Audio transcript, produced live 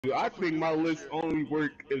I think my list only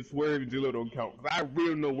work if Swerve and Jalil don't count. Cause I really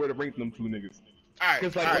don't know where to rank them two niggas. Alright,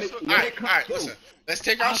 Cause like alright, listen. Let's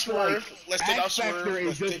take out Swerve. Let's take out Swerve.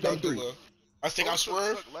 Let's take out Jalil. Let's take out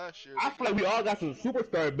Swerve. I feel like we all got some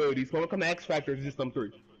superstar abilities. So when it comes to X Factor, it's just them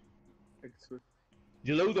three.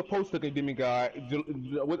 Jalil's a post-looking demigod.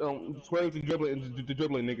 Swerve's the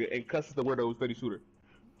dribbling nigga, and Cuss is the weirdo steady shooter.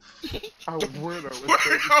 Weirdo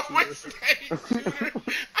steady shooter.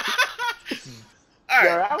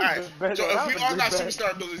 Alright. So if we all got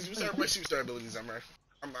superstar abilities, we start my superstar abilities.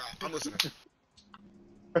 I'm listening.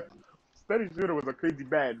 Steady shooter was a crazy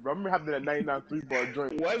bad. Bro. I remember having that 99 3-ball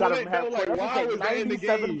joint. Wasn't it though? Like, why was that in the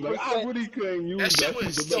game? Like, I really couldn't use that. Shit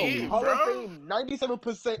was cheap, Hall bro. of Fame,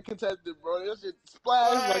 97% contested, bro. That shit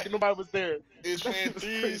splashed like nobody was there. It's playing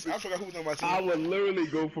threes. I forgot who was on my team. I would literally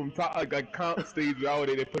go from top, like comp stage out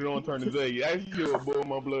there, they put it on turn to Zay. That shit would boil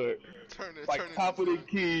my blood. Like top of the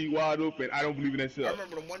key, wide open. I don't believe in that shit. I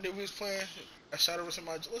remember the one day we was playing, I shot over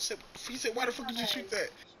somebody. Listen, he said, "Why the fuck did you shoot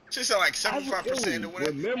that?" She said like 75% or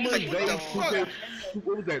whatever. Remember like, what the fuck?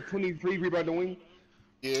 What was that? 23 rebound the wing.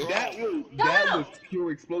 Yeah. That was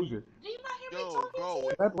pure explosion. Do you not hear me talking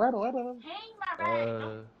bro. to you? Hang my bag.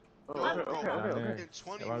 Okay. In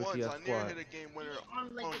 21s, I near hit a game winner on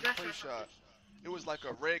play shot. It was like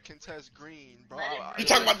a red contest green, bro. You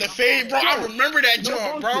talking about the fade, bro? I remember that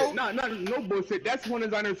job, bro. No bullshit. That's one of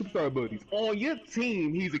Designer's superstar abilities. On your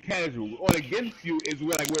team, he's a casual. On against you is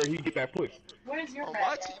where he get that push. Where's your on bag?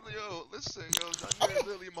 my team, yo, listen, Designer is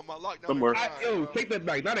literally my lockdown. Somewhere. Take that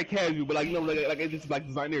back. Not a casual, but like it's just like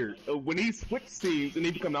Designer. When he switched teams and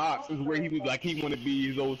he become the ops, is where he was like he want to be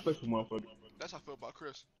his old special motherfucker. That's how I feel about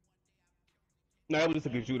Chris. No, that was just a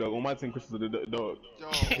good shooter. On my team, Chris was the dog. Yo,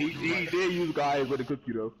 he did use guys with the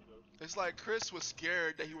cookie though. It's like Chris was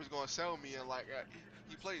scared that he was gonna sell me, and like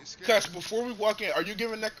he played scared. Cuz before we walk in, are you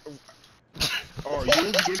giving that? Oh,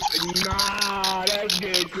 you get nah, that's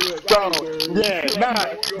getting good. Bro, yeah,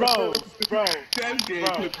 nah, bro. That's getting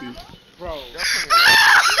clippy. Bro.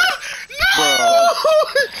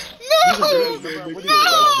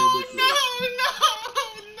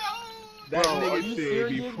 That nigga said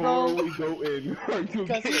before we go in, are you kidding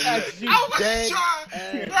me? I was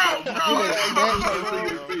trying, bro.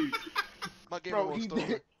 My game was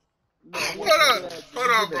stolen.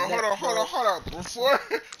 Hold on. Before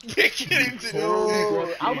we get into this,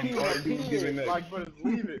 I wouldn't even repeat it. Like, but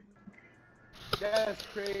leave it. That's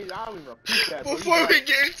crazy. I don't even repeat that. Before we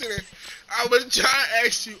get into this, I was trying to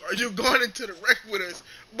ask you, are you going into the wreck with us?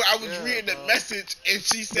 But I was reading the message and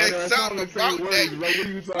she said something about that. Like,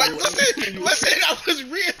 listen, I was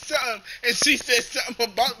reading something and she said something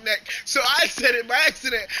about that. So I said it by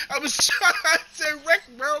accident. I was trying to say wreck,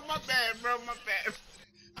 bro. My bad.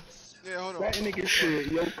 Yeah, hold on. That nigga said,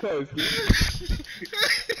 yo, cuz.